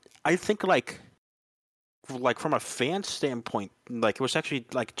I think like from a fan standpoint, like it was actually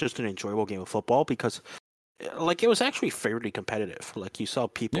like just an enjoyable game of football, because like it was actually fairly competitive. Like you saw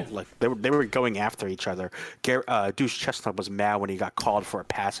people like they were going after each other. Deuce Chestnut was mad when he got called for a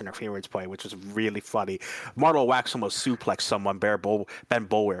pass interference play, which was really funny. Marlo Wax almost suplexed someone Ben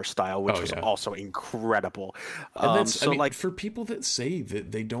Boulware style, which was also incredible. And that's, like, for people that say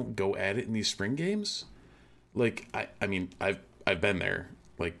that they don't go at it in these spring games, like I mean I've been there.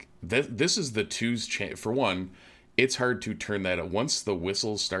 Like this is the twos chance. For one, it's hard to turn that up once the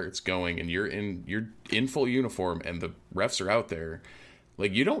whistle starts going and you're in full uniform and the refs are out there.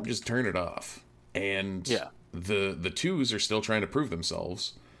 Like, you don't just turn it off. And the twos are still trying to prove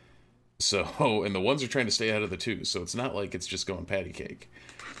themselves. So, and the ones are trying to stay ahead of the twos. So it's not like it's just going patty cake.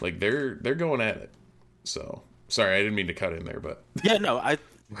 Like they're going at it. So sorry, I didn't mean to cut in there, but I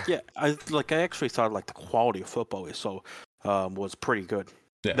actually thought like the quality of football was pretty good.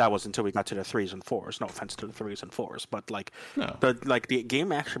 Yeah. That was until we got to the 3s and 4s. No offense to the 3s and 4s, but the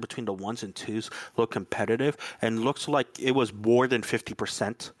game actually between the 1s and 2s looked competitive and looks like it was more than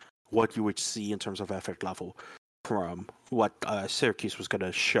 50% what you would see in terms of effort level from what Syracuse was going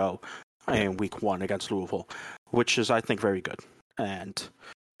to show in week 1 against Louisville, which is, I think, very good. And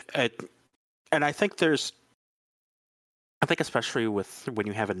I think especially with when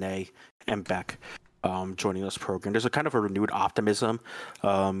you have Anae and Beck joining this program, there's a kind of a renewed optimism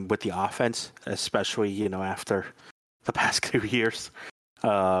with the offense, especially after the past 2 years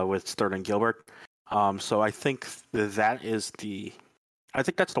with Sterling Gilbert. So I think that's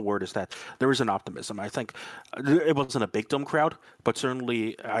the word, is that there is an optimism. I think it wasn't a big dome crowd, but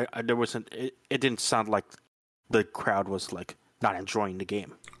certainly there wasn't. It didn't sound like the crowd was like not enjoying the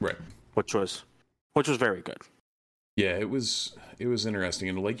game, right? Which was very good. Yeah, it was interesting,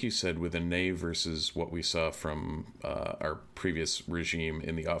 and like you said, with Anae versus what we saw from our previous regime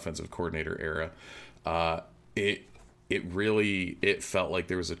in the offensive coordinator era, it felt like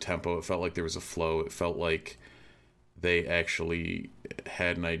there was a tempo. It felt like there was a flow. It felt like they actually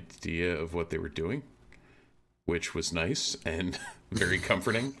had an idea of what they were doing, which was nice and very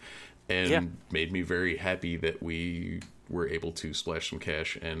comforting, and made me very happy that we were able to splash some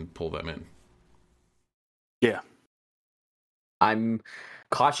cash and pull them in. Yeah. I'm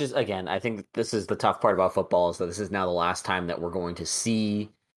cautious again. I think this is the tough part about football, is that this is now the last time that we're going to see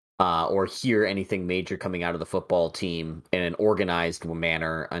or hear anything major coming out of the football team in an organized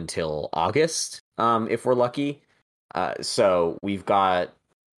manner until August, if we're lucky. So we've got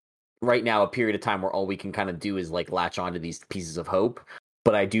right now a period of time where all we can kind of do is like latch onto these pieces of hope.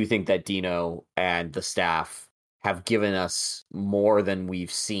 But I do think that Dino and the staff have given us more than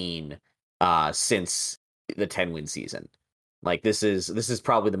we've seen since the 10-win season. Like this is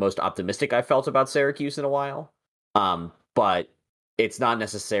probably the most optimistic I've felt about Syracuse in a while. But it's not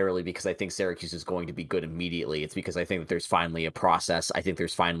necessarily because I think Syracuse is going to be good immediately. It's because I think that there's finally a process. I think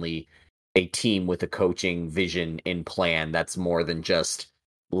there's finally a team with a coaching vision and plan that's more than just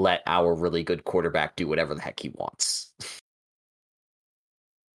let our really good quarterback do whatever the heck he wants.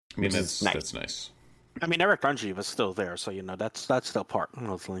 I mean, that's nice. I mean, Eric Dungy was still there, so that's still part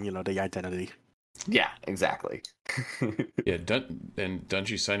of the identity. Yeah, exactly. Yeah,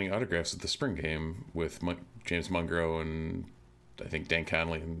 Dungy signing autographs at the spring game with James Mungro and I think Dan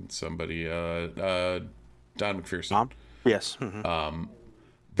Conley and somebody, Don McPherson. Yes. Mm-hmm.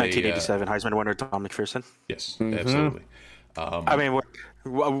 1987 Heisman winner Don McPherson. Yes, absolutely. I mean,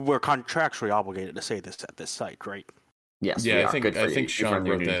 we're contractually obligated to say this at this site, right? Yes. Yeah, I think Sean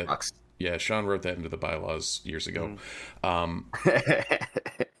wrote that. Box. Yeah, Sean wrote that into the bylaws years ago.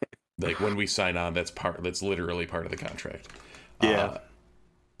 Like when we sign on, that's literally part of the contract. Yeah.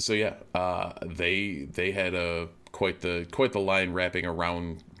 They had quite the line wrapping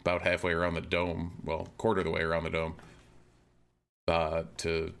around about halfway around the dome. Well, quarter of the way around the dome.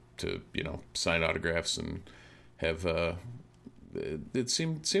 To sign autographs and have it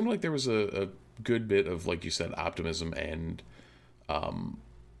seemed like there was a good bit of, like you said, optimism, and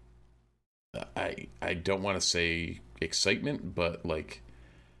I don't want to say excitement, but like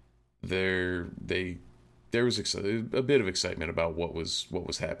there was a bit of excitement about what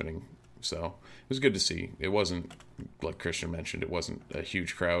was happening. So it was good to see. It wasn't, like Christian mentioned, it wasn't a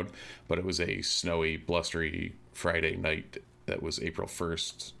huge crowd, but it was a snowy, blustery Friday night that was April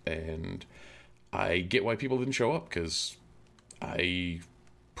 1st, and I get why people didn't show up, because I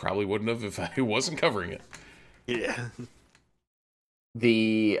probably wouldn't have if I wasn't covering it. Yeah.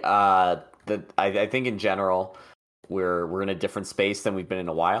 I think in general we're in a different space than we've been in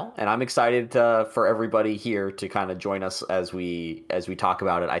a while, and I'm excited for everybody here to kind of join us as we talk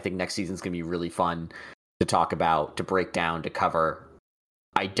about it. I think next season's going to be really fun to talk about, to break down, to cover.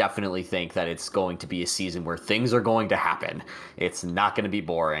 I definitely think that it's going to be a season where things are going to happen. It's not going to be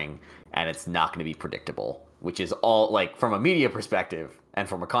boring, and it's not going to be predictable, which is all, like, from a media perspective and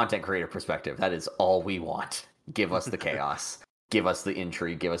from a content creator perspective, that is all we want. Give us the chaos. Give us the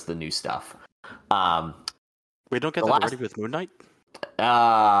intrigue. Give us the new stuff. We don't get that ready with Moon Knight?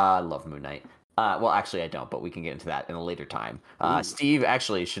 I love Moon Knight. Well, actually, I don't, but we can get into that in a later time. Steve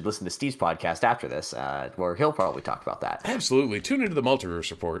actually should listen to Steve's podcast after this, where he'll probably talk about that. Absolutely. Tune into the Multiverse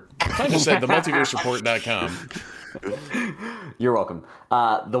Report. Find us at themultiversereport.com. You're welcome.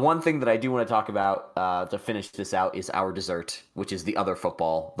 The one thing that I do want to talk about to finish this out is our dessert, which is the other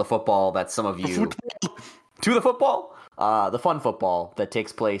football. The football that some of you... To the football? The fun football that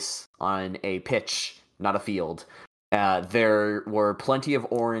takes place on a pitch, not a field. There were plenty of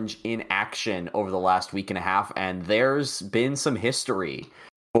Orange in action over the last week and a half, and there's been some history.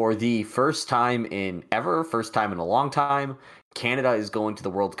 For the first time in a long time, Canada is going to the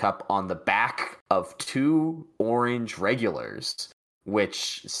World Cup on the back of 2 Orange regulars,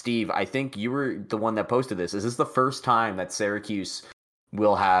 which, Steve, I think you were the one that posted this. Is this the first time that Syracuse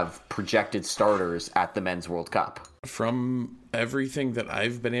will have projected starters at the Men's World Cup? From everything that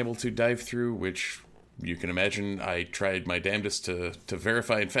I've been able to dive through, which you can imagine I tried my damnedest to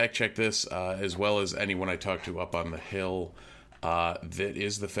verify and fact check this, as well as anyone I talked to up on the Hill, that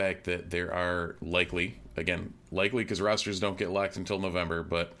is the fact that there are likely because rosters don't get locked until November,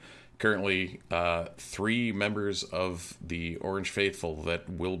 but currently 3 members of the Orange Faithful that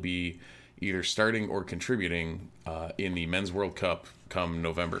will be either starting or contributing in the Men's World Cup come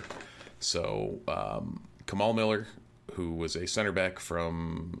November. So Kamal Miller, who was a center back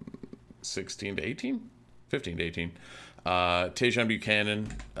from 15 to 18. Tajon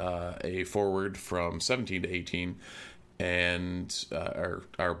Buchanan, a forward from 17 to 18, and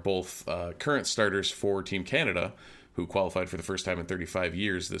are both current starters for Team Canada, who qualified for the first time in 35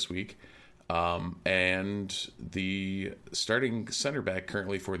 years this week. And the starting center back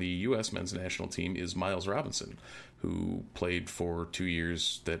currently for the U.S. men's national team is Miles Robinson, who played for 2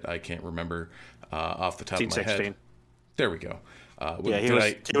 years that I can't remember off the top of my head. There we go. Did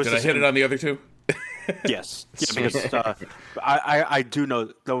I hit it on the other two? Yes. Yeah, because I do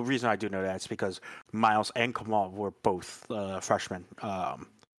know, the reason I do know that is because Miles and Kamal were both freshmen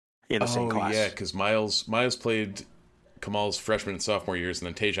in the same class. Yeah, because Miles played Kamal's freshman and sophomore years, and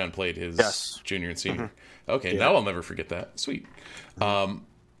then Tajon played his junior and senior. Mm-hmm. Okay, now I'll never forget that. Sweet.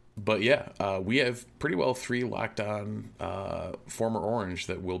 But yeah, we have pretty well 3 locked on former Orange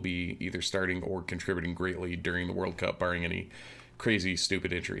that will be either starting or contributing greatly during the World Cup, barring any crazy,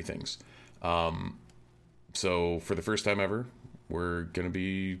 stupid injury things. So for the first time ever, we're going to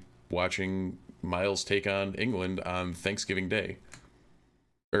be watching Miles take on England on Thanksgiving Day.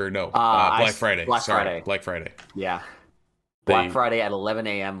 Or no, Black Friday. Black Friday. Yeah. Black Friday at 11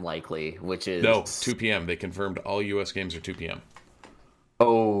 a.m. likely, which is... No, 2 p.m. They confirmed all U.S. games are 2 p.m.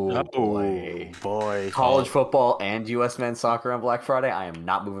 Oh, boy. College football and U.S. men's soccer on Black Friday? I am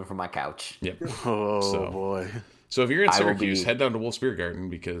not moving from my couch. Yep. Boy. So if you're in Syracuse, head down to Wolf's Beer Garden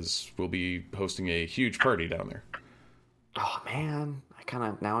because we'll be hosting a huge party down there. Oh, man. I kind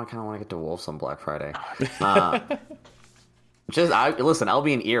of want to get to Wolf's on Black Friday. Listen, I'll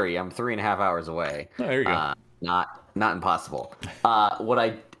be in Erie. I'm 3.5 hours away. Oh, there you go. Not impossible.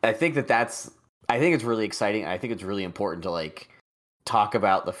 I think it's really exciting. I think it's really important to talk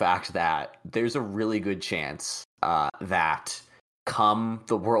about the fact that there's a really good chance that come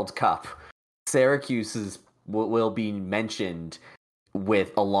the World Cup, Syracuse will be mentioned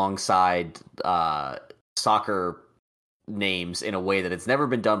alongside soccer names in a way that it's never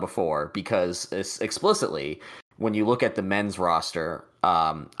been done before, because explicitly, when you look at the men's roster,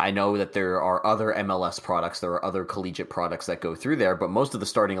 I know that there are other MLS products, there are other collegiate products that go through there, but most of the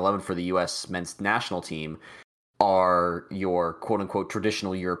starting 11 for the U.S. men's national team are your quote-unquote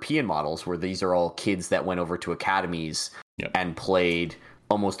traditional European models, where these are all kids that went over to academies and played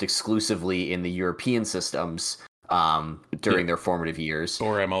almost exclusively in the European systems during their formative years.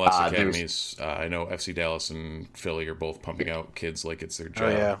 Or MLS academies. I know FC Dallas and Philly are both pumping out kids like it's their job.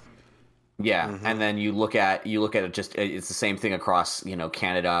 Oh, yeah. Yeah, mm-hmm. And then you look at it, just it's the same thing across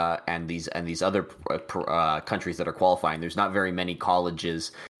Canada and these other countries that are qualifying. There's not very many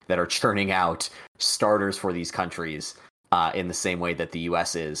colleges that are churning out starters for these countries in the same way that the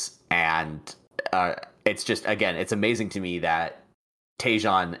U.S. is, and it's just, again, it's amazing to me that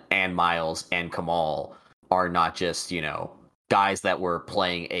Tajon and Miles and Kamal are not just guys that were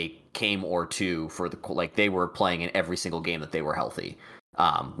playing a game or two for they were playing in every single game that they were healthy.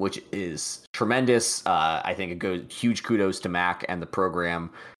 Which is tremendous. I think it goes huge kudos to Mac and the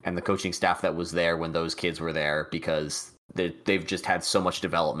program and the coaching staff that was there when those kids were there, because they've just had so much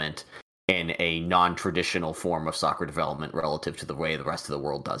development in a non-traditional form of soccer development relative to the way the rest of the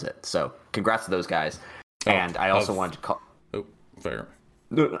world does it. So congrats to those guys. And I also wanted to call... Oh, fair.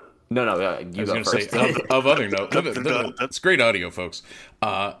 No, you go first. Say, of other note, it's great audio, folks.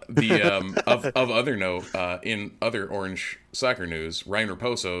 Of other note, in other Orange soccer news, Ryan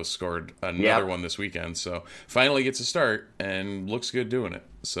Raposo scored another one this weekend, so finally gets a start and looks good doing it.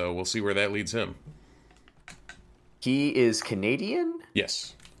 So we'll see where that leads him. He is Canadian?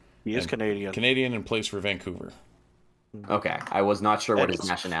 Yes. He is Canadian. Canadian and plays for Vancouver. Okay. I was not sure what his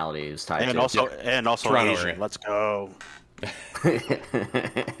nationality is tied to. And also Toronto Asian. area. Let's go.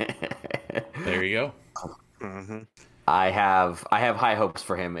 There you go. Mm-hmm. I have high hopes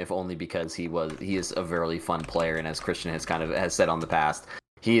for him, if only because he is a very fun player, and as Christian has said on the past,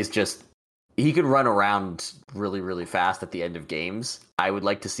 he could run around really, really fast at the end of games. I would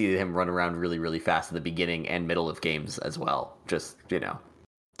like to see him run around really, really fast at the beginning and middle of games as well. Just think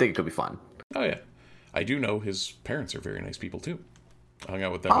it could be fun. Oh yeah, I do know his parents are very nice people too. I hung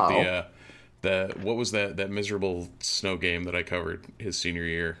out with them at What was that miserable snow game that I covered his senior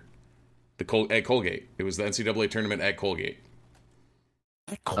year? At Colgate. It was the NCAA tournament at Colgate.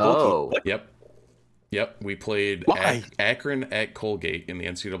 Oh. Yep. We played Akron at Colgate in the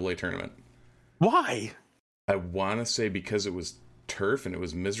NCAA tournament. Why? I want to say because it was turf and it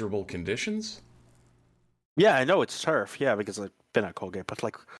was miserable conditions. Yeah, I know it's turf. Yeah, because I've been at Colgate, but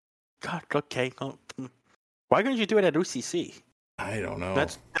like, God, okay. Why couldn't you do it at OCC? I don't know.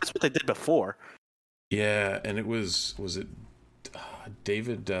 That's what they did before. Yeah, and it was it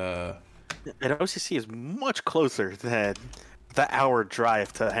David? And OCC is much closer than the hour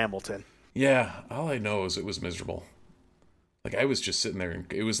drive to Hamilton. Yeah, all I know is it was miserable. Like, I was just sitting there,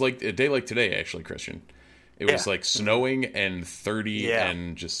 and it was like a day like today, actually, Christian. It was like snowing and 30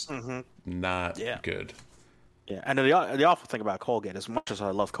 and just not good. Yeah, and the awful thing about Colgate, as much as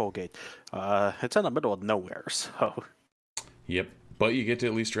I love Colgate, it's in the middle of nowhere, so... Yep, but you get to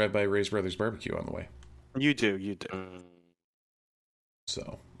at least drive by Ray's Brothers Barbecue on the way. You do.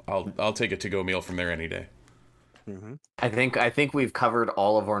 So, I'll take a to-go meal from there any day. Mm-hmm. I think we've covered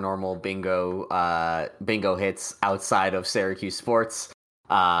all of our normal bingo hits outside of Syracuse sports.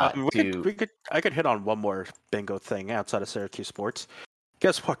 I could hit on one more bingo thing outside of Syracuse sports.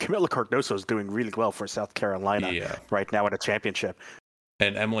 Guess what? Camila Cardoso is doing really well for South Carolina right now in a championship.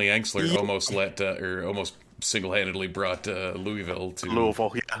 And Emily Ensler almost single-handedly brought Louisville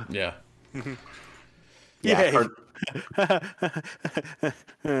to Yeah. Yeah.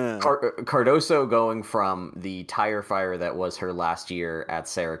 Cardoso going from the tire fire that was her last year at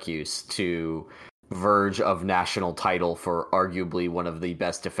Syracuse to verge of national title for arguably one of the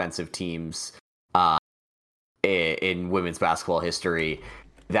best defensive teams in women's basketball history.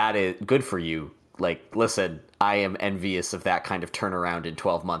 That is good for you. Like, listen, I am envious of that kind of turnaround in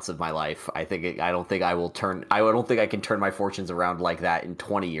 12 months of my life. I don't think I can turn my fortunes around like that in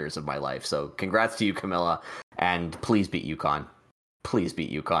 20 years of my life. So congrats to you, Camilla, and please beat UConn. Please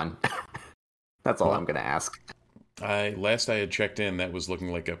beat UConn. That's all I'm going to ask. Last I had checked in, that was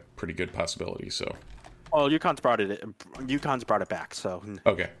looking like a pretty good possibility. So, well, UConn's brought it back. So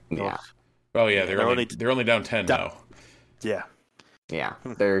okay, yeah. Oh yeah, they're only down 10 now. Yeah. Yeah,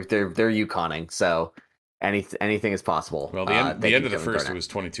 they're UConning, so anything is possible. Well, the end of the first it was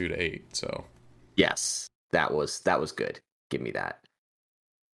 22-8. So yes, that was good. Give me that.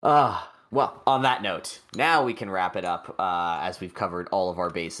 Well, on that note, now we can wrap it up. As we've covered all of our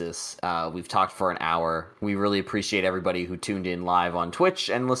bases, we've talked for an hour. We really appreciate everybody who tuned in live on Twitch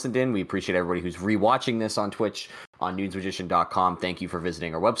and listened in. We appreciate everybody who's rewatching this on Twitch on nunesmagician.com. Thank you for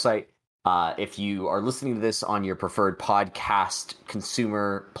visiting our website. If you are listening to this on your preferred podcast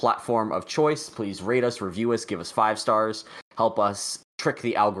consumer platform of choice, please rate us, review us, give us 5 stars, help us trick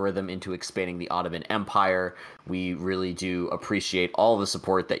the algorithm into expanding the Ottoman Empire. We really do appreciate all the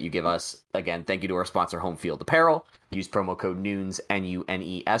support that you give us. Again, thank you to our sponsor, Home Field Apparel. Use promo code NUNES,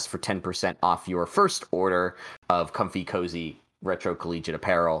 NUNES, for 10% off your first order of comfy, cozy, retro collegiate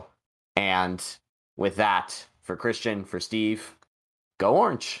apparel. And with that, for Christian, for Steve, go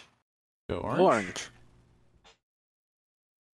Orange! Go Orange.